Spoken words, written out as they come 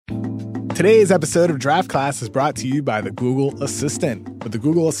Today's episode of Draft Class is brought to you by the Google Assistant. With the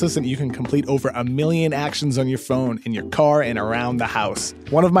Google Assistant, you can complete over 1 million actions on your phone, in your car, and around the house.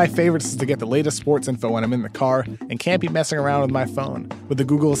 One of my favorites is to get the latest sports info when I'm in the car and can't be messing around with my phone. With the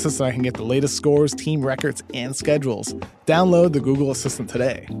Google Assistant, I can get the latest scores, team records, and schedules. Download the Google Assistant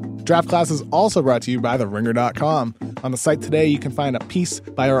today. Draft Class is also brought to you by TheRinger.com. On the site today, you can find a piece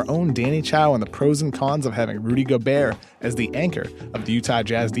by our own Danny Chow on the pros and cons of having Rudy Gobert as the anchor of the Utah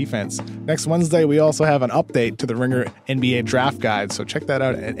Jazz defense. Next Wednesday, we also have an update to the Ringer NBA Draft Guide, so check that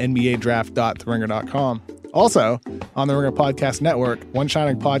out at nbadraft.theringer.com. Also, on the Ringer Podcast Network, One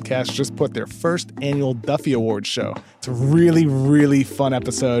Shining Podcast just put their first annual Duffy Awards show. It's a really, really fun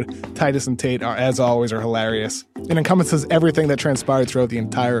episode. Titus and Tate, as always, are hilarious. It encompasses everything that transpired throughout the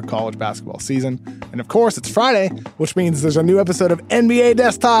entire college basketball season. And of course, it's Friday, which means there's a new episode of NBA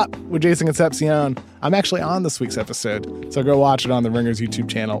Desktop with Jason Concepcion. I'm actually on this week's episode, so go watch it on the Ringer's YouTube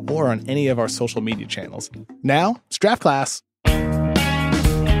channel or on any of our social media channels. Now, it's Draft Class.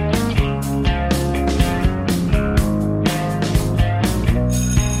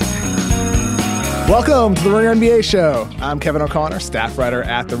 Welcome to the Ringer NBA Show. I'm Kevin O'Connor, staff writer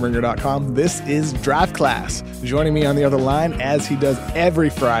at TheRinger.com. This is Draft Class. Joining me on the other line, as he does every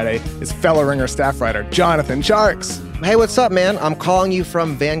Friday, is fellow Ringer staff writer Jonathan Sharks. Hey, what's up, man? I'm calling you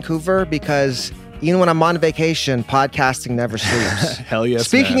from Vancouver because even when I'm on vacation, podcasting never sleeps. Hell yes,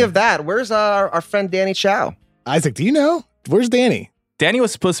 Speaking man. of that, where's our friend Danny Chow? Isaac, do you know? Where's Danny? Danny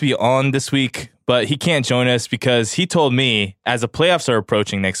was supposed to be on this week, but he can't join us because he told me, as the playoffs are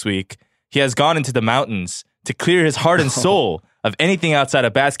approaching next week, he has gone into the mountains to clear his heart and soul of anything outside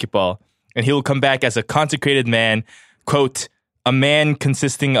of basketball, and he will come back as a consecrated man, quote, a man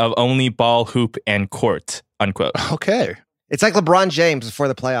consisting of only ball, hoop, and court, unquote. Okay. It's like LeBron James before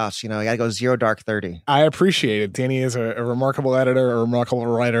the playoffs. You know, you got to go 0 dark 30. I appreciate it. Danny is a remarkable editor, a remarkable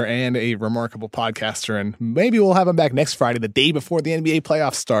writer, and a remarkable podcaster, and maybe we'll have him back next Friday, the day before the NBA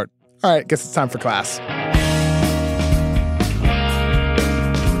playoffs start. All right, guess it's time for class.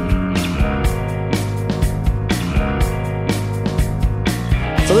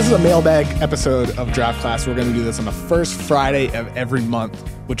 So this is a mailbag episode of Draft Class. We're going to do this on the first Friday of every month,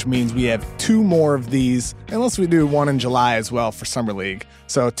 which means we have 2 more of these, unless we do one in July as well for Summer League.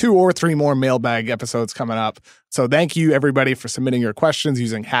 So 2 or 3 more mailbag episodes coming up. So thank you, everybody, for submitting your questions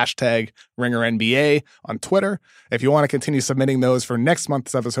using hashtag RingerNBA on Twitter. If you want to continue submitting those for next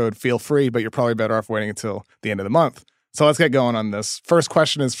month's episode, feel free, but you're probably better off waiting until the end of the month. So let's get going on this. First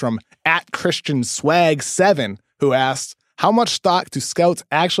question is from @ChristianSwag7, who asked, how much stock do scouts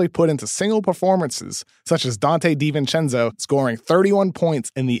actually put into single performances, such as Dante DiVincenzo scoring 31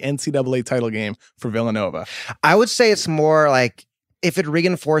 points in the NCAA title game for Villanova? I would say it's more like if it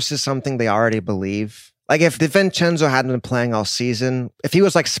reinforces something they already believe. Like if DiVincenzo hadn't been playing all season, if he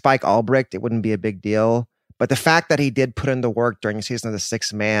was like Spike Albrecht, it wouldn't be a big deal. But the fact that he did put in the work during the season of the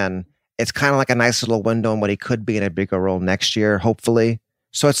 6th man, it's kind of like a nice little window on what he could be in a bigger role next year, hopefully.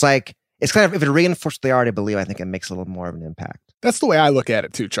 So it's like, it's kind of, if it reinforces what they already believe, I think it makes a little more of an impact. That's the way I look at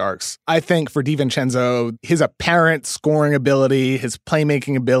it too, Charks. I think for DiVincenzo, his apparent scoring ability, his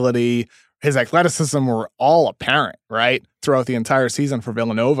playmaking ability, his athleticism were all apparent, right, throughout the entire season for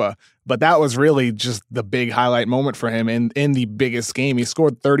Villanova. But that was really just the big highlight moment for him in the biggest game. He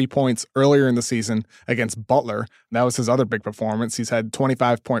scored 30 points earlier in the season against Butler. That was his other big performance. He's had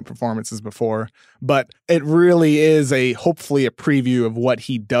 25-point performances before. But it really is hopefully a preview of what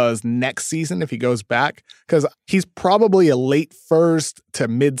he does next season if he goes back. Because he's probably a late first to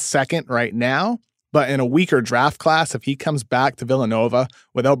mid-second right now. But in a weaker draft class, if he comes back to Villanova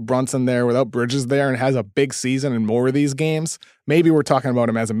without Brunson there, without Bridges there, and has a big season in more of these games, maybe we're talking about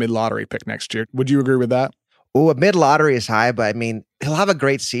him as a mid-lottery pick next year. Would you agree with that? Oh, a mid-lottery is high, but I mean, he'll have a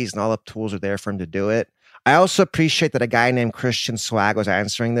great season. All the tools are there for him to do it. I also appreciate that a guy named Christian Swag was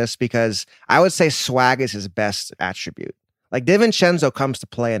answering this because I would say swag is his best attribute. Like DiVincenzo comes to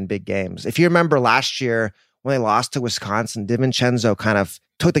play in big games. If you remember last year when they lost to Wisconsin, DiVincenzo kind of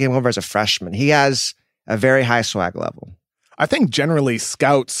took the game over as a freshman. He has a very high swag level. I think generally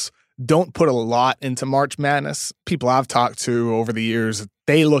scouts don't put a lot into March Madness. People I've talked to over the years,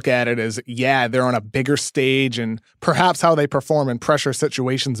 they look at it as, yeah, they're on a bigger stage and perhaps how they perform in pressure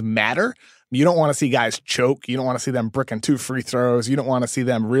situations matter. You don't want to see guys choke. You don't want to see them bricking 2 free throws. You don't want to see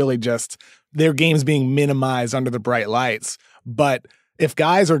them really just their games being minimized under the bright lights. But if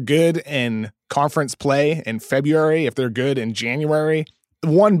guys are good in conference play in February, if they're good in January,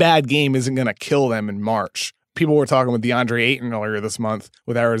 one bad game isn't going to kill them in March. People were talking with DeAndre Ayton earlier this month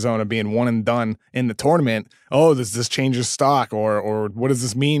with Arizona being one and done in the tournament. Oh, does this change his stock or what does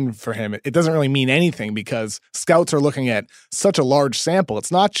this mean for him? It doesn't really mean anything because scouts are looking at such a large sample.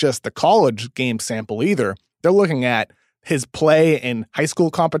 It's not just the college game sample either. They're looking at his play in high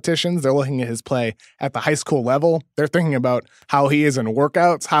school competitions. They're looking at his play at the high school level. They're thinking about how he is in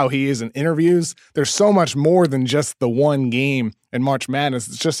workouts, how he is in interviews. There's so much more than just the one game in March Madness.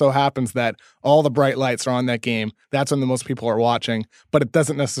 It just so happens that all the bright lights are on that game. That's when the most people are watching, but it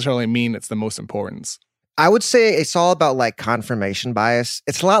doesn't necessarily mean it's the most important. I would say it's all about like confirmation bias.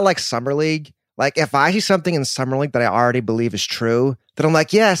 It's a lot like Summer League. Like if I see something in Summer League that I already believe is true, then I'm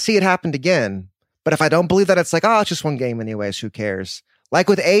like, yeah, see, it happened again. But if I don't believe that, it's like, oh, it's just one game anyways, who cares? Like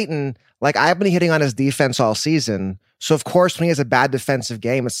with Ayton, like I've been hitting on his defense all season. So of course, when he has a bad defensive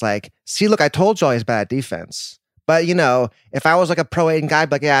game, it's like, see, look, I told you all he's bad at defense. But you know, if I was like a pro Ayton guy, I'd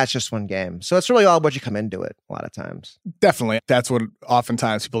be like, yeah, it's just one game. So it's really all what you come into it a lot of times. Definitely. That's what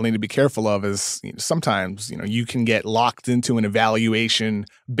oftentimes people need to be careful of is sometimes, you can get locked into an evaluation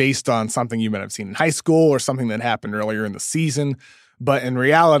based on something you might have seen in high school or something that happened earlier in the season. But in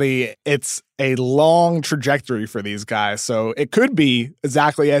reality, it's a long trajectory for these guys. So it could be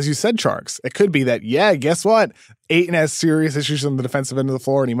exactly as you said, Sharks. It could be that, yeah, guess what? Ayton has serious issues on the defensive end of the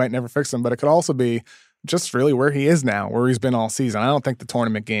floor and he might never fix them. But it could also be just really where he is now, where he's been all season. I don't think the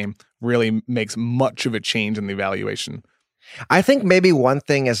tournament game really makes much of a change in the evaluation. I think maybe one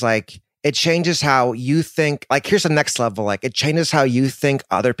thing is like, it changes how you think. Like, here's the next level. Like, it changes how you think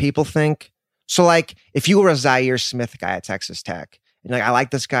other people think. So like, if you were a Zaire Smith guy at Texas Tech, and like, I like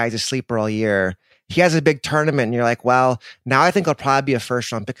this guy, he's a sleeper all year. He has a big tournament, and you're like, well, now I think he'll probably be a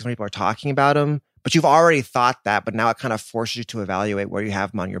first-round pick because people are talking about him. But you've already thought that, but now it kind of forces you to evaluate where you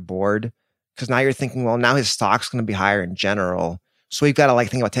have him on your board. Because now you're thinking, well, now his stock's going to be higher in general. So we've got to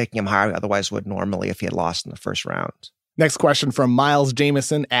like think about taking him higher otherwise would normally if he had lost in the first round. Next question from Miles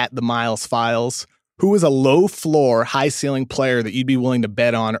Jamison at the Miles Files. Who is a low floor, high ceiling player that you'd be willing to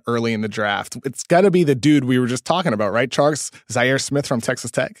bet on early in the draft? It's got to be the dude we were just talking about, right, Charles? Zaire Smith from Texas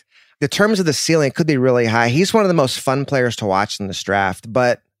Tech. The terms of the ceiling, it could be really high. He's one of the most fun players to watch in this draft.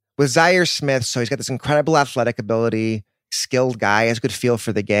 But with Zaire Smith, so he's got this incredible athletic ability, skilled guy, has a good feel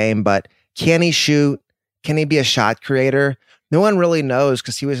for the game. But can he shoot? Can he be a shot creator? No one really knows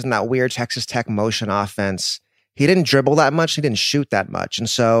because he was in that weird Texas Tech motion offense. He didn't dribble that much. He didn't shoot that much. And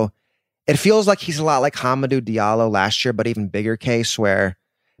so it feels like he's a lot like Hamidou Diallo last year, but even bigger case where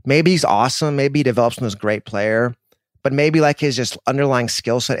maybe he's awesome. Maybe he develops into this great player, but maybe like his just underlying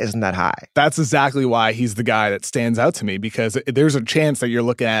skill set isn't that high. That's exactly why he's the guy that stands out to me, because there's a chance that you're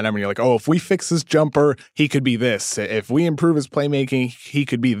looking at him and you're like, oh, if we fix his jumper, he could be this. If we improve his playmaking, he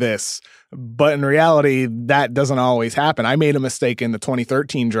could be this. But in reality, that doesn't always happen. I made a mistake in the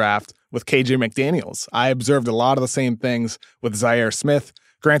 2013 draft with KJ McDaniels. I observed a lot of the same things with Zaire Smith.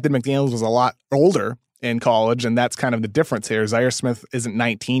 Granted, McDaniels was a lot older in college, and that's kind of the difference here. Zaire Smith isn't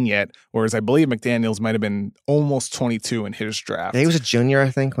 19 yet, whereas I believe McDaniels might have been almost 22 in his draft. Yeah, he was a junior,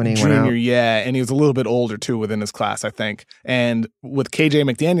 I think, when he went out. Junior, yeah, and he was a little bit older, too, within his class, I think. And with KJ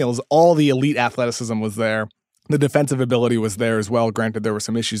McDaniels, all the elite athleticism was there. The defensive ability was there as well. Granted, there were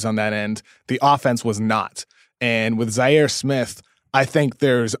some issues on that end. The offense was not. And with Zaire Smith, I think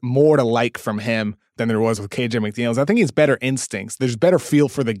there's more to like from him than there was with KJ McDaniels. I think he's better instincts. There's better feel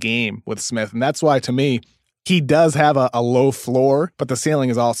for the game with Smith. And that's why, to me, he does have a low floor, but the ceiling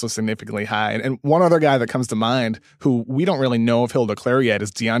is also significantly high. And one other guy that comes to mind who we don't really know if he'll declare yet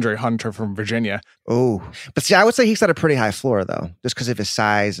is DeAndre Hunter from Virginia. Oh, but see, I would say he's got a pretty high floor, though, just because of his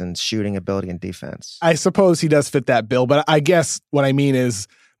size and shooting ability and defense. I suppose he does fit that bill, but I guess what I mean is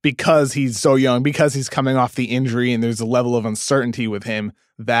because he's so young, because he's coming off the injury and there's a level of uncertainty with him,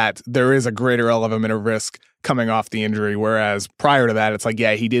 that there is a greater element of risk coming off the injury. Whereas prior to that, it's like,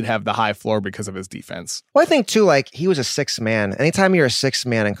 yeah, he did have the high floor because of his defense. Well, I think too, like he was a sixth man. Anytime you're a sixth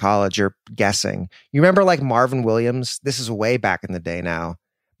man in college, you're guessing. You remember like Marvin Williams? This is way back in the day now,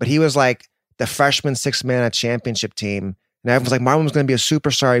 but he was like the freshman sixth man at championship team. And everyone's like, Marvin was going to be a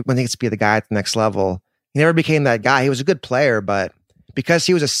superstar when he gets to be the guy at the next level. He never became that guy. He was a good player, but because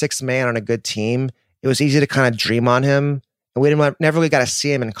he was a sixth man on a good team, it was easy to kind of dream on him. And we never really got to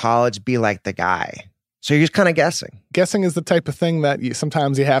see him in college be like the guy. So you're just kind of guessing. Guessing is the type of thing that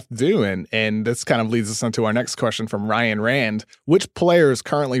sometimes you have to do. And this kind of leads us into our next question from Ryan Rand. Which players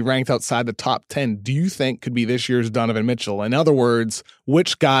currently ranked outside the top 10 do you think could be this year's Donovan Mitchell? In other words,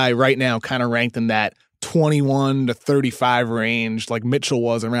 which guy right now kind of ranked in that 21 to 35 range, like Mitchell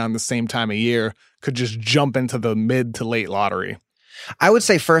was around the same time of year, could just jump into the mid to late lottery? I would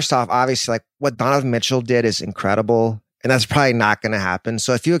say first off, obviously, like what Donovan Mitchell did is incredible. And that's probably not going to happen.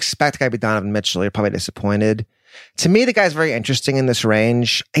 So if you expect a guy to be Donovan Mitchell, you're probably disappointed. To me, the guy's very interesting in this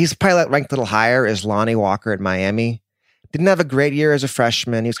range. He's probably ranked a little higher is Lonnie Walker at Miami. Didn't have a great year as a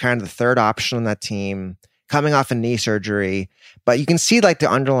freshman. He was kind of the third option on that team, coming off a knee surgery. But you can see like the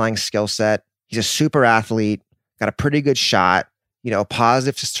underlying skill set. He's a super athlete, got a pretty good shot,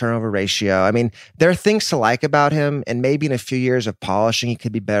 positive to turnover ratio. I mean, there are things to like about him, and maybe in a few years of polishing, he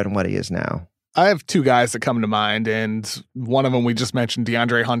could be better than what he is now. I have two guys that come to mind, and one of them we just mentioned,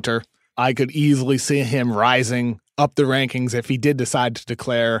 DeAndre Hunter. I could easily see him rising up the rankings if he did decide to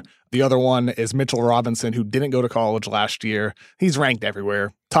declare. The other one is Mitchell Robinson, who didn't go to college last year. He's ranked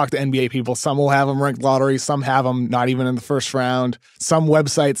everywhere. Talk to NBA people. Some will have him ranked lottery. Some have him not even in the first round. Some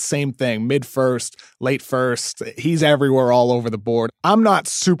websites, same thing, mid-first, late first. He's everywhere all over the board. I'm not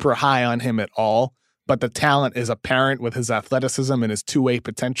super high on him at all, but the talent is apparent with his athleticism and his two-way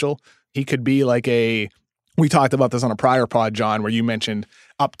potential. He could be like we talked about this on a prior pod, John, where you mentioned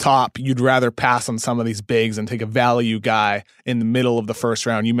up top, you'd rather pass on some of these bigs and take a value guy in the middle of the first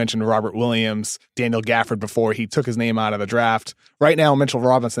round. You mentioned Robert Williams, Daniel Gafford before he took his name out of the draft. Right now, Mitchell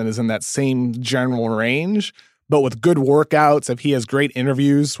Robinson is in that same general range, but with good workouts, if he has great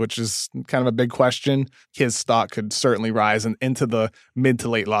interviews, which is kind of a big question, his stock could certainly rise into the mid to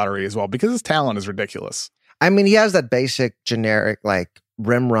late lottery as well, because his talent is ridiculous. I mean, he has that basic generic, like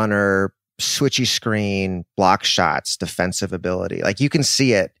rim runner, switchy screen, block shots, defensive ability. Like you can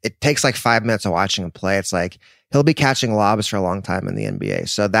see it. It takes like 5 minutes of watching him play. It's like he'll be catching lobs for a long time in the NBA.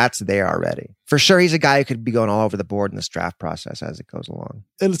 So that's there already. For sure, he's a guy who could be going all over the board in this draft process as it goes along.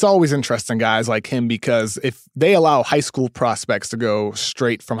 And it's always interesting, guys like him, because if they allow high school prospects to go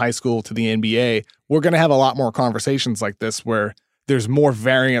straight from high school to the NBA, we're going to have a lot more conversations like this where there's more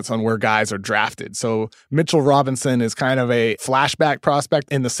variance on where guys are drafted. So Mitchell Robinson is kind of a flashback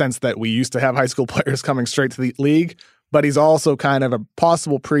prospect in the sense that we used to have high school players coming straight to the league, but he's also kind of a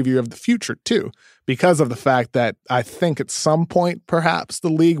possible preview of the future too, because of the fact that I think at some point, perhaps the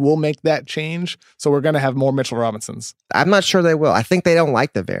league will make that change. So we're going to have more Mitchell Robinsons. I'm not sure they will. I think they don't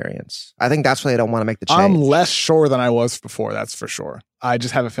like the variance. I think that's why they don't want to make the change. I'm less sure than I was before, that's for sure. I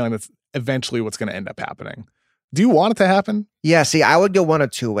just have a feeling that's eventually what's going to end up happening. Do you want it to happen? Yeah, see, I would go one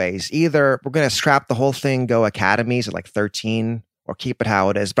of two ways. Either we're going to scrap the whole thing, go academies at like 13, or keep it how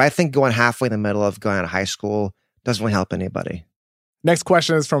it is. But I think going halfway in the middle of going out of high school doesn't really help anybody. Next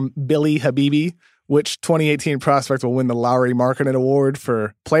question is from Billy Habibi. Which 2018 prospect will win the Lowry Marketing Award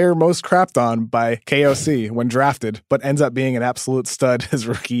for player most crapped on by KOC when drafted, but ends up being an absolute stud his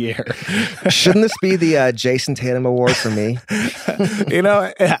rookie year? Shouldn't this be the Jason Tatum Award for me?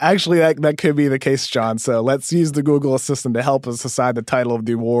 Actually, that could be the case, John. So let's use the Google Assistant to help us decide the title of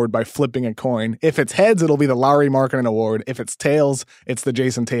the award by flipping a coin. If it's heads, it'll be the Lowry Marketing Award. If it's tails, it's the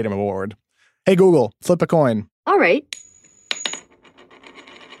Jason Tatum Award. Hey, Google, flip a coin. All right.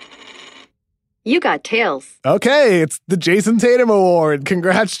 You got tails. Okay, it's the Jason Tatum Award.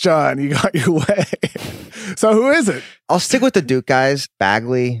 Congrats, John. You got your way. So who is it? I'll stick with the Duke guys.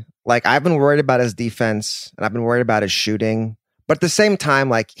 Bagley. Like, I've been worried about his defense, and I've been worried about his shooting. But at the same time,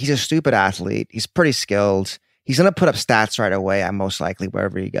 like, he's a stupid athlete. He's pretty skilled. He's going to put up stats right away, most likely,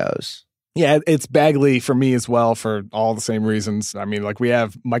 wherever he goes. Yeah, it's Bagley for me as well for all the same reasons. I mean, like, we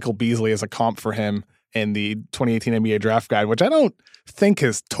have Michael Beasley as a comp for him in the 2018 NBA Draft Guide, which I don't think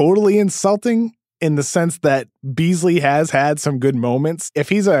is totally insulting in the sense that Beasley has had some good moments. If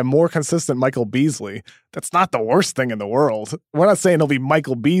he's a more consistent Michael Beasley, that's not the worst thing in the world. We're not saying he'll be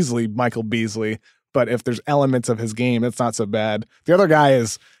Michael Beasley, but if there's elements of his game, it's not so bad. The other guy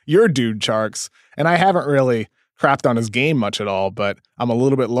is your dude, Charks, and I haven't really crapped on his game much at all, but I'm a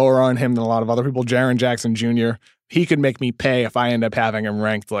little bit lower on him than a lot of other people. Jaren Jackson Jr., he could make me pay if I end up having him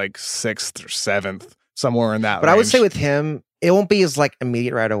ranked like 6th or 7th. Somewhere in that But range. I would say with him, it won't be as like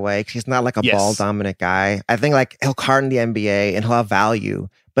immediate right away because he's not like a ball dominant guy. I think like he'll card in the NBA and he'll have value,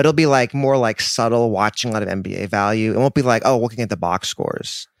 but it'll be like more like subtle watching a lot of NBA value. It won't be like, looking at the box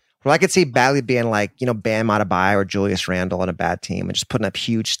scores. Well, I could see Bagley being like, Bam Adebayo or Julius Randle on a bad team and just putting up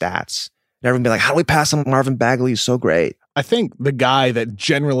huge stats. And everyone be like, how do we pass on Marvin Bagley? He's so great. I think the guy that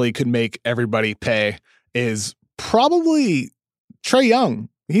generally could make everybody pay is probably Trae Young.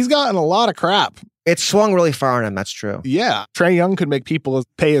 He's gotten a lot of crap. It swung really far on him. That's true. Yeah. Trae Young could make people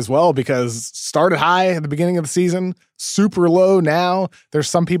pay as well because started high at the beginning of the season, super low now. There's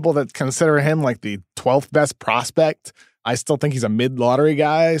some people that consider him like the 12th best prospect. I still think he's a mid-lottery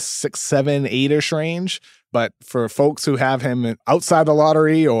guy, 6, 7, 8-ish range. But for folks who have him outside the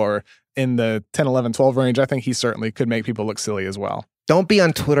lottery or in the 10, 11, 12 range, I think he certainly could make people look silly as well. Don't be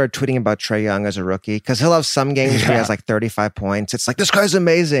on Twitter tweeting about Trae Young as a rookie because he'll have some games where he has like 35 points. It's like, this guy's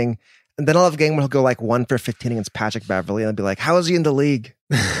amazing. And then I'll have a game where he'll go like 1 for 15 against Patrick Beverley, and I'll be like, how is he in the league?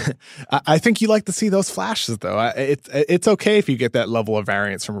 I think you like to see those flashes, though. It's okay if you get that level of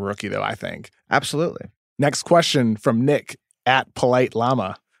variance from a rookie, though, I think. Absolutely. Next question from Nick at Polite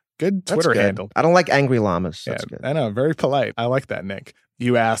Llama. Good Twitter handle. I don't like angry llamas. That's Yeah, good. I know. Very polite. I like that, Nick.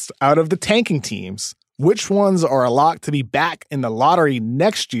 You asked, out of the tanking teams, which ones are a lock to be back in the lottery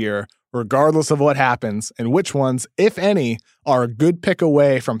next year, regardless of what happens, and which ones, if any, are a good pick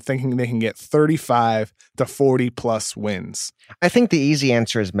away from thinking they can get 35 to 40 plus wins? I think the easy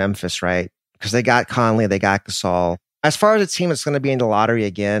answer is Memphis, right? Because they got Conley, they got Gasol. As far as a team that's going to be in the lottery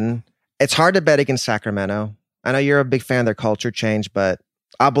again, it's hard to bet against Sacramento. I know you're a big fan of their culture change, but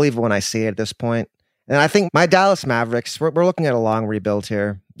I'll believe it when I see it at this point. And I think my Dallas Mavericks, we're looking at a long rebuild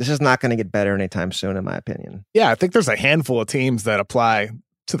here. This is not going to get better anytime soon, in my opinion. Yeah, I think there's a handful of teams that apply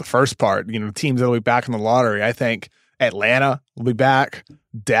to the first part. You know, teams that will be back in the lottery. I think Atlanta will be back,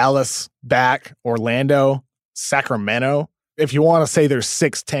 Dallas back, Orlando, Sacramento. If you want to say there's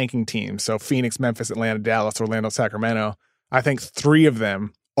 6 tanking teams, so Phoenix, Memphis, Atlanta, Dallas, Orlando, Sacramento, I think 3 of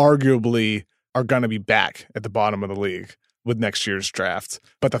them arguably are going to be back at the bottom of the league with next year's draft.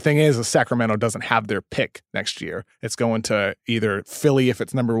 But the thing is Sacramento doesn't have their pick next year. It's going to either Philly if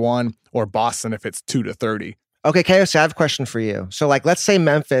it's number 1 or Boston if it's 2 to 30. Okay, KOC, I have a question for you. So, like, let's say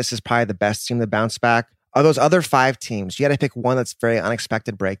Memphis is probably the best team to bounce back. Of those other 5 teams, you got to pick one that's very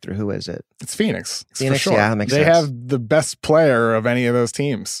unexpected breakthrough. Who is it? It's Phoenix. Phoenix, for sure. yeah, that makes sense. They sense. have the best player of any of those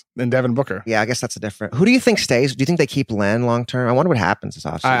teams in Devin Booker. Yeah, I guess that's a different. Who do you think stays? Do you think they keep Len long term? I wonder what happens this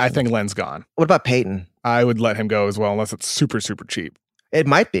offseason. I think Len's gone. What about Peyton? I would let him go as well, unless it's super, super cheap. It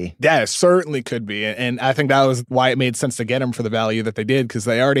might be. Yeah, it certainly could be. And I think that was why it made sense to get him for the value that they did, because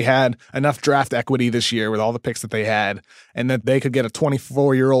they already had enough draft equity this year with all the picks that they had, and that they could get a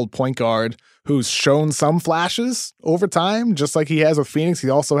 24-year-old point guard who's shown some flashes over time, just like he has with Phoenix. He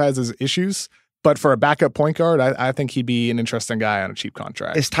also has his issues. But for a backup point guard, I think he'd be an interesting guy on a cheap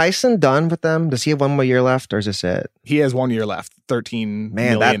contract. Is Tyson done with them? Does he have 1 more year left, or is this it? He has 1 year left, 13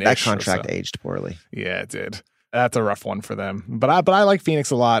 Man, million-ish that contract or so. aged poorly. Yeah, it did. That's a rough one for them. But I like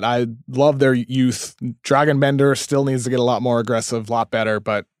Phoenix a lot. I love their youth. Dragon Bender still needs to get a lot more aggressive, a lot better,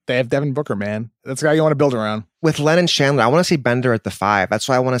 but they have Devin Booker, man. That's a guy you want to build around. With Len and Chandler, I want to see Bender at the 5. That's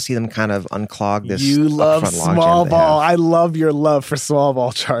why I want to see them kind of unclog this. You love upfront logjam small they ball. have. I love your love for small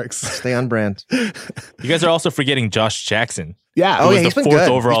ball, Sharks. Stay on brand. You guys are also forgetting Josh Jackson. Yeah. Oh, Who yeah, was he's the been 4th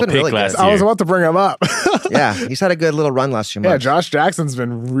good. overall He's been pick really last good. year. I was about to bring him up. Yeah, he's had a good little run last few Yeah, months. Josh Jackson's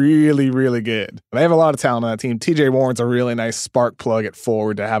been really, really good. They have a lot of talent on that team. TJ Warren's a really nice spark plug at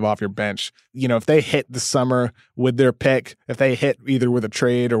forward to have off your bench. You know, if they hit this summer with their pick, if they hit either with a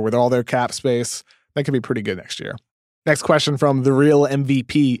trade or with all their cap space, that could be pretty good next year. Next question from the real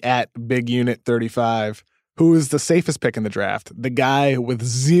MVP at Big Unit 35. Who is the safest pick in the draft? The guy with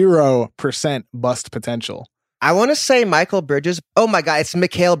 0% bust potential. I want to say Michael Bridges. Oh my God, it's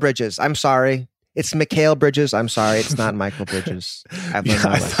Mikal Bridges. I'm sorry. It's Mikal Bridges. I'm sorry. It's not Michael Bridges. I've learned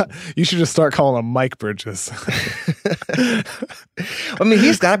my lesson. You should just start calling him Mike Bridges. I mean,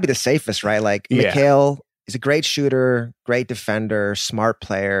 he's got to be the safest, right? Like, Yeah. Mikal is a great shooter, great defender, smart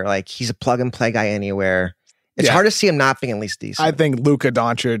player. Like, he's a plug-and-play guy anywhere. It's Yeah. hard to see him not being at least decent. I think Luka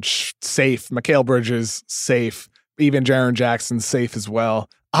Doncic, safe. Mikal Bridges, safe. Even Jaren Jackson, safe as well.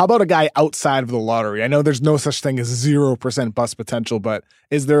 How about a guy outside of the lottery? I know there's no such thing as 0% bust potential, but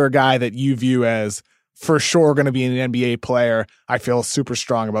is there a guy that you view as for sure going to be an NBA player? I feel super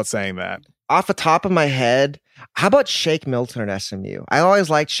strong about saying that. Off the top of my head, how about Shake Milton at SMU? I always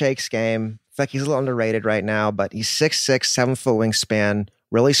liked Shake's game. I feel like he's a little underrated right now, but he's 6'6", 7-foot wingspan,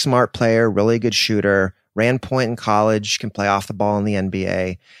 really smart player, really good shooter, ran point in college, can play off the ball in the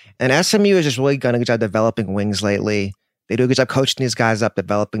NBA. And SMU is just really done a good job developing wings lately. They do a good job coaching these guys up,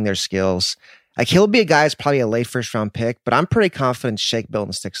 developing their skills. Like, he'll be a guy who's probably a late first-round pick, but I'm pretty confident Shake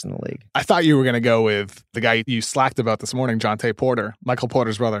Milton sticks in the league. I thought you were going to go with the guy you slacked about this morning, Jonte Porter, Michael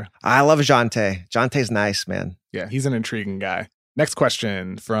Porter's brother. I love Jonte. Jonte's nice, man. Yeah, he's an intriguing guy. Next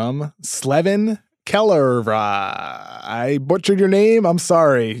question from Slevin Keller. I butchered your name. I'm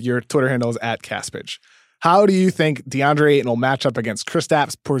sorry. Your Twitter handle is @Caspage. How do you think DeAndre Ayton will match up against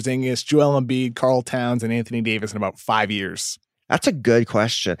Kristaps Porzingis, Joel Embiid, Karl Towns, and Anthony Davis in about 5 years? That's a good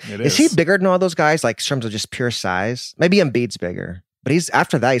question. It Is he bigger than all those guys, like in terms of just pure size? Maybe Embiid's bigger. But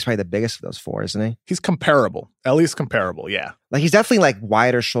after that, he's probably the biggest of those 4, isn't he? He's comparable. At least comparable, yeah. Like, he's definitely like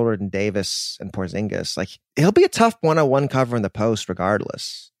wider shouldered than Davis and Porzingis. Like, he'll be a tough one-on-one cover in the post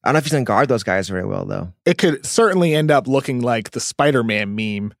regardless. I don't know if he's going to guard those guys very well, though. It could certainly end up looking like the Spider-Man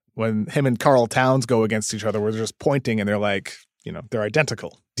meme when him and Karl Towns go against each other, where they're just pointing and they're like they're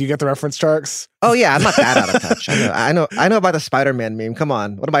identical. Do you get the reference, Sharks? Oh yeah, I'm not that out of touch. I know about the Spider-Man meme. Come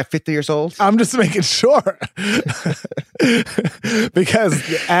on, what am I, 50 years old? I'm just making sure.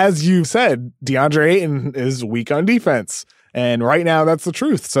 Because as you said, DeAndre Ayton is weak on defense. And right now, that's the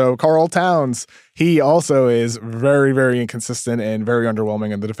truth. So Karl Towns, he also is very, very inconsistent and very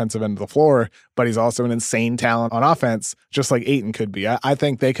underwhelming on the defensive end of the floor, but he's also an insane talent on offense, just like Ayton could be. I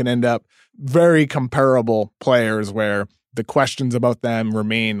think they can end up very comparable players where the questions about them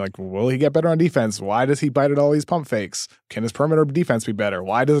remain like, will he get better on defense? Why does he bite at all these pump fakes? Can his perimeter defense be better?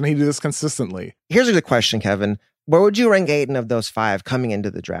 Why doesn't he do this consistently? Here's a good question, Kevin. Where would you rank Ayton of those 5 coming into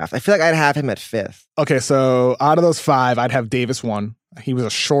the draft? I feel like I'd have him at 5th. Okay, so out of those 5, I'd have Davis 1. He was a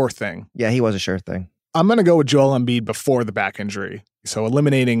sure thing. Yeah, he was a sure thing. I'm going to go with Joel Embiid before the back injury. So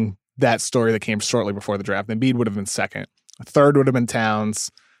eliminating that story that came shortly before the draft, Embiid would have been 2nd. 3rd would have been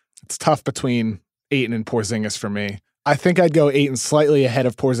Towns. It's tough between Ayton and Porzingis for me. I think I'd go Ayton slightly ahead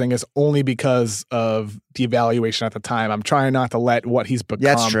of Porzingis only because of the evaluation at the time. I'm trying not to let what he's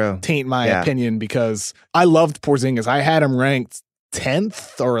become taint my opinion because I loved Porzingis. I had him ranked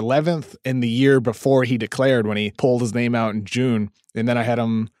 10th or 11th in the year before he declared when he pulled his name out in June. And then I had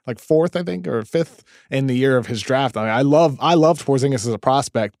him like 4th, I think, or 5th in the year of his draft. I loved Porzingis as a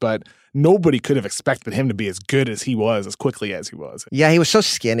prospect, but nobody could have expected him to be as good as he was, as quickly as he was. Yeah, he was so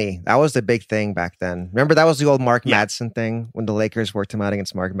skinny. That was the big thing back then. Remember, that was the old Mark Madsen thing when the Lakers worked him out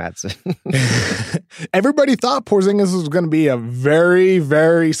against Mark Madsen. Everybody thought Porzingis was going to be a very,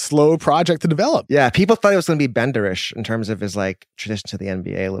 very slow project to develop. Yeah, people thought it was going to be Benderish in terms of his tradition to the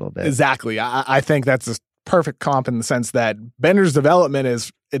NBA a little bit. Exactly. I think that's a perfect comp in the sense that Bender's development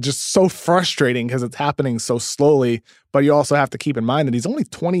is just so frustrating because it's happening so slowly. But you also have to keep in mind that he's only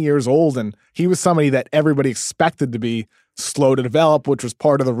 20 years old and he was somebody that everybody expected to be slow to develop, which was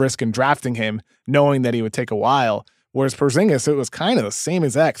part of the risk in drafting him, knowing that he would take a while. Whereas Porzingis, it was kind of the same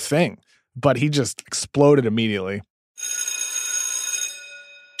exact thing, but he just exploded immediately.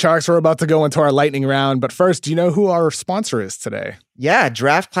 Sharks, we're about to go into our lightning round, but first, do you know who our sponsor is today? Yeah,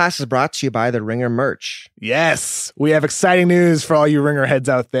 Draft Class is brought to you by the Ringer merch. Yes, we have exciting news for all you Ringer heads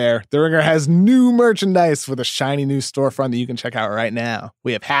out there. The Ringer has new merchandise with a shiny new storefront that you can check out right now.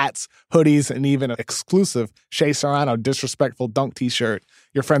 We have hats, hoodies, and even an exclusive Shea Serrano Disrespectful Dunk t-shirt.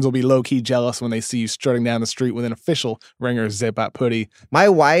 Your friends will be low-key jealous when they see you strutting down the street with an official Ringer zip-up hoodie. My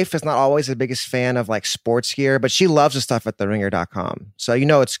wife is not always the biggest fan of sports gear, but she loves the stuff at theringer.com. So you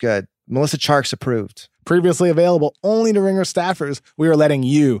know it's good. Melissa Charks approved. Previously available only to Ringer staffers, we are letting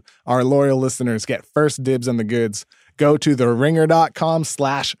you, our loyal listeners, get first dibs on the goods. Go to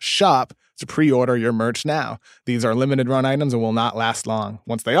theringer.com/shop to pre-order your merch now. These are limited run items and will not last long.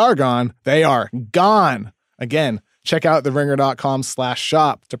 Once they are gone, they are gone. Again, check out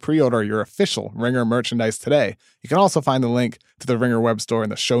theringer.com/shop to pre-order your official Ringer merchandise today. You can also find the link to the Ringer web store in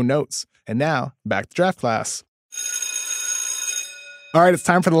the show notes. And now, back to Draft Class. All right, it's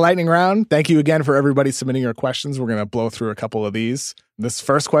time for the lightning round. Thank you again for everybody submitting your questions. We're going to blow through a couple of these. This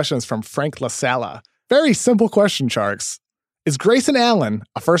first question is from Frank LaSala. Very simple question, Sharks. Is Grayson Allen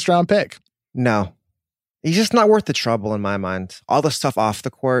a first-round pick? No. He's just not worth the trouble in my mind. All the stuff off the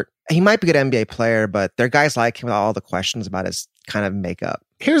court. He might be a good NBA player, but there are guys like him with all the questions about his kind of makeup.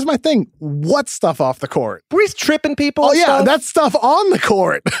 Here's my thing. What stuff off the court? Where he's tripping people? Oh, yeah, stuff? that's stuff on the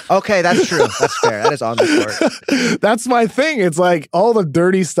court. Okay, that's true. That's fair. That is on the court. That's my thing. It's like all the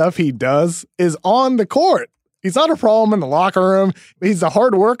dirty stuff he does is on the court. He's not a problem in the locker room. He's a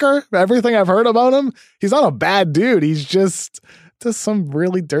hard worker. Everything I've heard about him, he's not a bad dude. He's just does some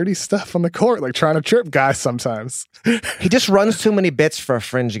really dirty stuff on the court, like trying to trip guys sometimes. He just runs too many bits for a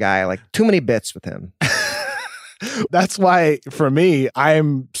fringe guy, like too many bits with him. That's why, for me,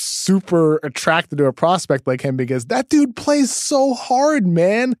 I'm super attracted to a prospect like him because that dude plays so hard,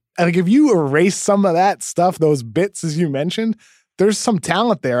 man. And like if you erase some of that stuff, those bits, as you mentioned, there's some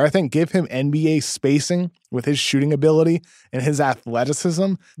talent there. I think give him NBA spacing with his shooting ability and his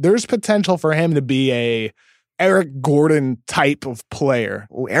athleticism. There's potential for him to be a Eric Gordon type of player.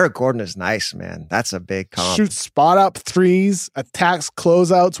 Oh, Eric Gordon is nice, man. That's a big comp. Shoots spot up threes, attacks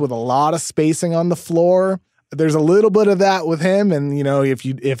closeouts with a lot of spacing on the floor. There's a little bit of that with him, and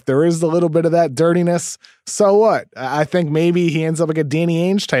if there is a little bit of that dirtiness, so what? I think maybe he ends up like a Danny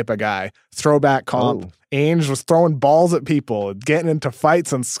Ainge type of guy. Throwback comp. Oh. Ainge was throwing balls at people, getting into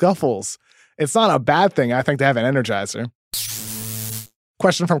fights and scuffles. It's not a bad thing, I think, to have an energizer.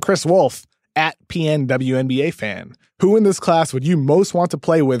 Question from Chris Wolf at PNWNBA fan. Who in this class would you most want to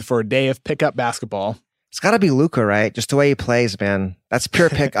play with for a day of pickup basketball? It's got to be Luka, right? Just the way he plays, man. That's pure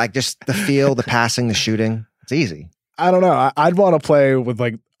pick. Like just the feel, the passing, the shooting. It's easy. I don't know. I'd want to play with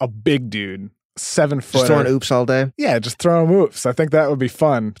like a big dude. 7-footer. Just throwing oops all day? Yeah, just throw him oops. I think that would be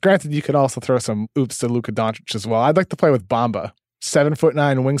fun. Granted, you could also throw some oops to Luka Doncic as well. I'd like to play with Bamba. 7'9"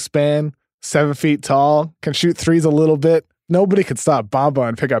 wingspan, 7 feet tall, can shoot threes a little bit. Nobody could stop Bamba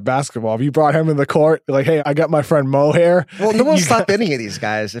and pick up basketball. If you brought him in the court, like, hey, I got my friend Mo here. Well, no one will stop any of these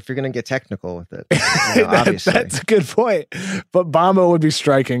guys if you're going to get technical with it. Obviously. That's a good point. But Bamba would be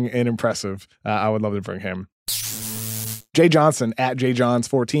striking and impressive. I would love to bring him. Jay Johnson at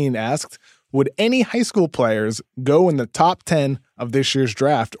JJohns14 asked, would any high school players go in the top 10 of this year's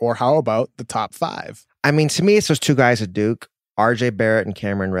draft, or how about the top 5? I mean, to me, it's those two guys at Duke, RJ Barrett and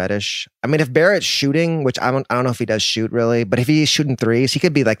Cameron Reddish. I mean, if Barrett's shooting, which I don't know if he does shoot really, but if he's shooting threes, he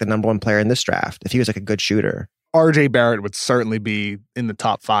could be like the number 1 player in this draft if he was like a good shooter. RJ Barrett would certainly be in the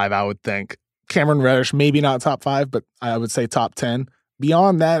top 5, I would think. Cameron Reddish, maybe not top 5, but I would say top 10.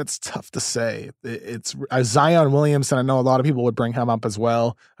 Beyond that, it's tough to say. It's Zion Williamson. I know a lot of people would bring him up as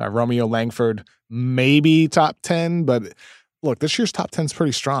well. Romeo Langford, maybe top 10. But look, this year's top 10 is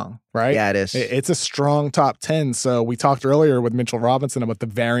pretty strong, right? Yeah, it is. It's a strong top 10. So we talked earlier with Mitchell Robinson about the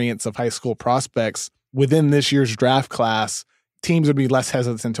variance of high school prospects within this year's draft class. Teams would be less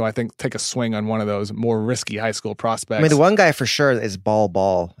hesitant to, I think, take a swing on one of those more risky high school prospects. I mean, the one guy for sure is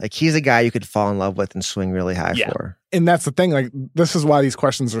Ball. Like, he's a guy you could fall in love with and swing really high for. And that's the thing. Like, this is why these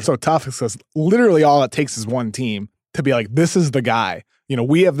questions are so tough, because literally all it takes is one team to be like, this is the guy. You know,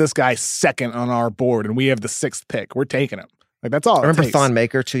 we have this guy second on our board, and we have the 6th pick. We're taking him. Like, that's all I remember takes. Thon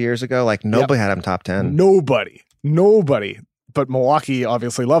Maker 2 years ago. Like, nobody had him top 10. Nobody. But Milwaukee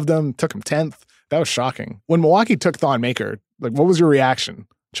obviously loved him, took him 10th. That was shocking. When Milwaukee took Thon Maker, like, what was your reaction,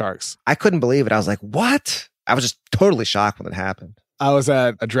 Sharks? I couldn't believe it. I was like, what? I was just totally shocked when it happened. I was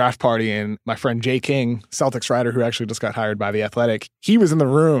at a draft party, and my friend Jay King, Celtics writer who actually just got hired by The Athletic, he was in the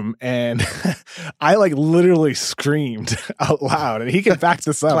room, and I like literally screamed out loud, and he can back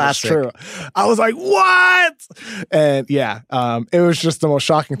this up. It's true. I was like, what? And yeah, it was just the most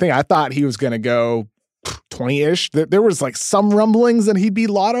shocking thing. I thought he was going to go 20-ish. There was like some rumblings that he'd be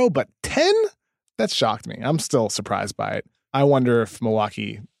lotto, but 10? That shocked me. I'm still surprised by it. I wonder if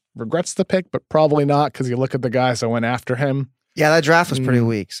Milwaukee regrets the pick, but probably not, because you look at the guys that went after him. Yeah, that draft was pretty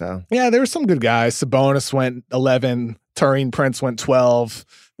weak. So yeah, there were some good guys. Sabonis went 11. Taurean Prince went 12.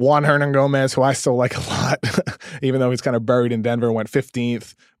 Juan Hernan Gomez, who I still like a lot, even though he's kind of buried in Denver, went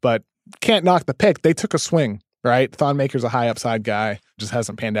 15th. But can't knock the pick. They took a swing, right? Thon Maker's a high upside guy. Just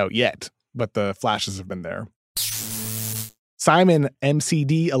hasn't panned out yet, but the flashes have been there. Simon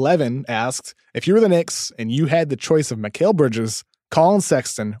MCD11 asked, if you were the Knicks and you had the choice of Mikal Bridges, Colin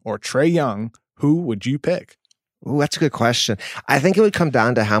Sexton, or Trae Young, who would you pick? Ooh, that's a good question. I think it would come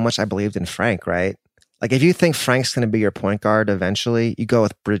down to how much I believed in Frank, right? Like, if you think Frank's going to be your point guard eventually, you go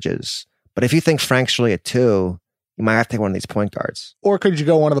with Bridges. But if you think Frank's really a 2, you might have to take one of these point guards. Or could you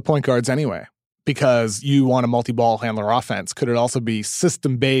go one of the point guards anyway? Because you want a multi-ball handler offense. Could it also be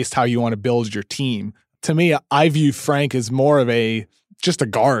system-based, how you want to build your team? To me, I view Frank as more of just a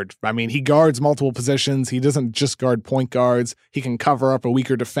guard. I mean, he guards multiple positions. He doesn't just guard point guards. He can cover up a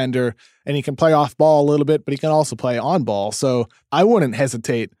weaker defender, and he can play off ball a little bit, but he can also play on ball. So I wouldn't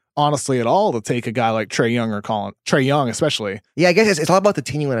hesitate, honestly, at all to take a guy like Trae Young or Trae Young, especially. Yeah, I guess it's all about the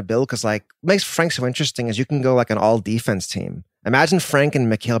team you want to build, because like what makes Frank so interesting is you can go like an all defense team. Imagine Frank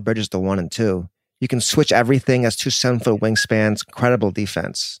and Mikal Bridges the 1 and 2. You can switch everything as 2 7-foot wingspans, incredible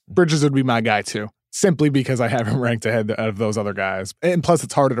defense. Bridges would be my guy too, simply because I have him ranked ahead of those other guys. And plus,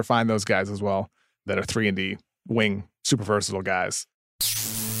 it's harder to find those guys as well that are 3-and-D wing, super versatile guys.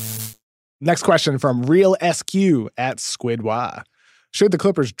 Next question from Real SQ at Squidwa. Should the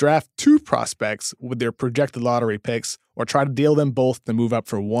Clippers draft 2 prospects with their projected lottery picks, or try to deal them both to move up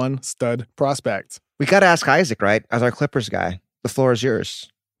for 1 stud prospect? We got to ask Isaac, right? As our Clippers guy. The floor is yours.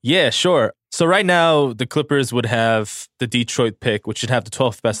 Yeah, sure. So right now, the Clippers would have the Detroit pick, which should have the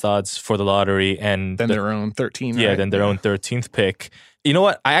 12th best odds for the lottery. And then their own 13th. Yeah, right? then their own 13th pick. You know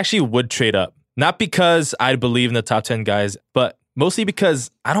what? I actually would trade up. Not because I believe in the top 10 guys, but mostly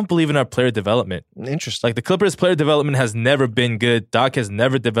because I don't believe in our player development. Interesting. Like, the Clippers' player development has never been good. Doc has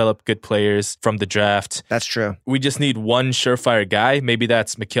never developed good players from the draft. That's true. We just need one surefire guy. Maybe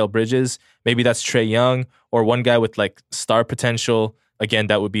that's Mikal Bridges. Maybe that's Trae Young, or one guy with like star potential. Again,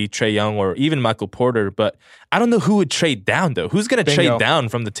 that would be Trae Young or even Michael Porter. But I don't know who would trade down, though. Who's going to trade down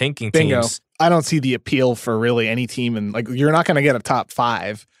from the tanking teams? I don't see the appeal for really any team. And like, you're not going to get a top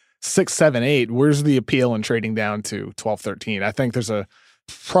 5, 6, 7, 8. Where's the appeal in trading down to 12, 13? I think there's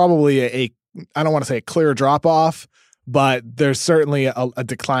probably I don't want to say a clear drop off, but there's certainly a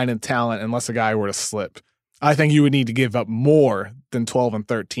decline in talent unless a guy were to slip. I think you would need to give up more than 12 and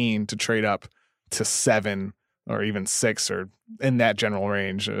 13 to trade up to 7 or even 6 or in that general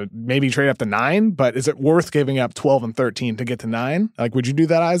range. Maybe trade up to 9, but is it worth giving up 12 and 13 to get to 9? Like, would you do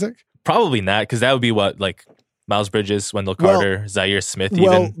that, Isaac? Probably not, because that would be what, like Miles Bridges, Wendell Carter, Zaire Smith even?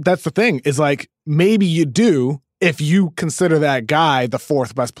 Well, that's the thing, is like, maybe you do if you consider that guy the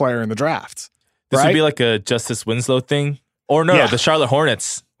 4th best player in the draft. This would be like a Justice Winslow thing? Or no, the Charlotte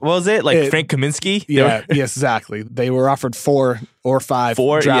Hornets. What was it? Like Frank Kaminsky? Yeah, yes, exactly. They were offered 4 or 5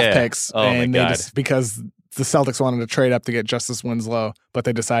 draft picks. Oh, and my God. they just, because the Celtics wanted to trade up to get Justice Winslow, but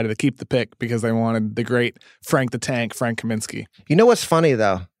they decided to keep the pick because they wanted the great Frank the Tank, Frank Kaminsky. You know what's funny,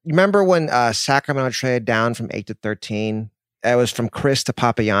 though? You remember when Sacramento traded down from 8 to 13? It was from Chris to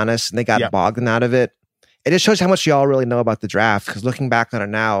Papagiannis, and they got Bogdan out of it. It just shows how much y'all really know about the draft, because looking back on it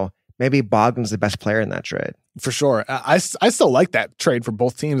now, maybe Bogdan's the best player in that trade. For sure. I still like that trade for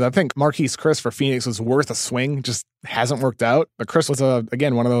both teams. I think Marquise Chris for Phoenix was worth a swing, just hasn't worked out. But Chris was,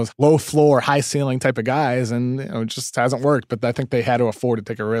 again, one of those low floor, high ceiling type of guys, and it just hasn't worked. But I think they had to afford to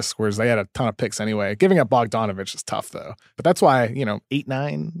take a risk, whereas they had a ton of picks anyway. Giving up Bogdanovich is tough, though. But that's why, 8,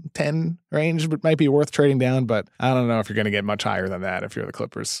 9, 10 range might be worth trading down. But I don't know if you're going to get much higher than that if you're the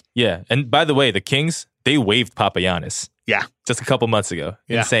Clippers. Yeah. And by the way, the Kings, they waived Papagiannis. Yeah. Just a couple months ago.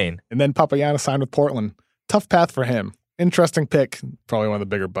 Yeah. Insane. And then Papagiannis signed with Portland. Tough path for him. Interesting pick. Probably one of the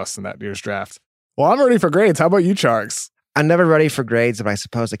bigger busts in that year's draft. Well, I'm ready for grades. How about you, Charks? I'm never ready for grades, but I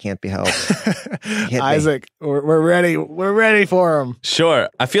suppose it can't be helped. Isaac, we're ready. We're ready for him. Sure.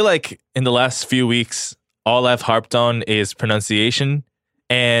 I feel like in the last few weeks, all I've harped on is pronunciation.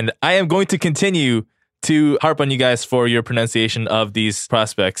 And I am going to continue to harp on you guys for your pronunciation of these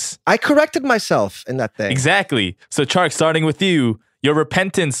prospects. I corrected myself in that thing. Exactly. So, Chark, starting with you, your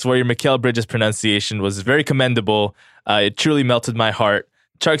repentance for your Mikal Bridges pronunciation was very commendable. It truly melted my heart.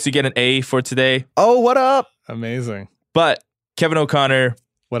 Charks, you get an A for today. Oh, what up? Amazing. But Kevin O'Connor,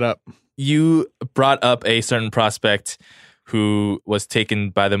 what up? You brought up a certain prospect who was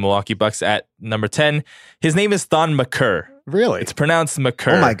taken by the Milwaukee Bucks at number 10. His name is Thon Maker. Really? It's pronounced Maker.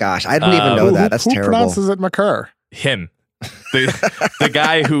 Oh my gosh, I didn't even know that. That's who terrible. Who pronounces it Maker? Him. The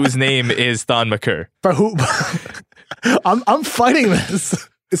guy whose name is Thon Maker. But who? I'm fighting this.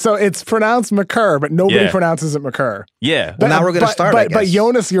 So it's pronounced Maker, but nobody pronounces it Maker. Yeah. Well, now we're going to start, I guess. But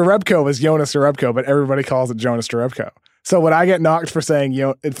Jonas Jerebko is Jonas Jerebko, but everybody calls it Jonas Jerebko. So would I get knocked for saying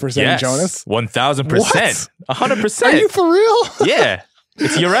Jonas? 1,000%. 100%. Are you for real? Yeah.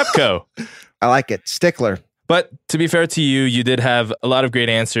 It's Jerebko. I like it. Stickler. But to be fair to you, you did have a lot of great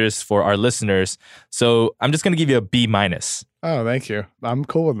answers for our listeners. So I'm just going to give you a B-. Oh, thank you. I'm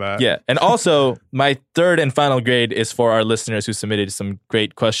cool with that. Yeah. And also, my third and final grade is for our listeners who submitted some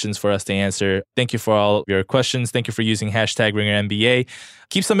great questions for us to answer. Thank you for all your questions. Thank you for using #RingerNBA.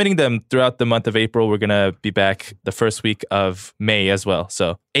 Keep submitting them throughout the month of April. We're going to be back the first week of May as well.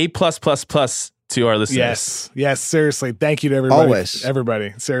 So A+++ to our listeners. Yes, seriously. Thank you to everybody. Always.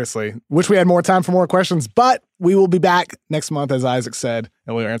 Everybody, seriously. Wish we had more time for more questions, but we will be back next month, as Isaac said,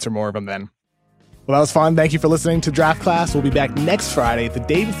 and we'll answer more of them then. Well, that was fun. Thank you for listening to Draft Class. We'll be back next Friday, the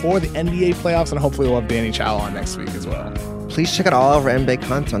day before the NBA playoffs, and hopefully we'll have Danny Chow on next week as well. Please check out all of our NBA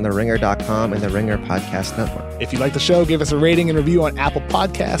content on theringer.com and the Ringer Podcast Network. If you like the show, give us a rating and review on Apple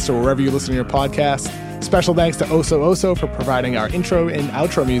Podcasts or wherever you listen to your podcasts. Special thanks to Oso for providing our intro and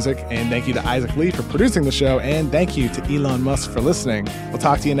outro music, and thank you to Isaac Lee for producing the show, and thank you to Elon Musk for listening. We'll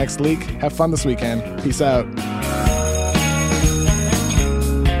talk to you next week. Have fun this weekend. Peace out.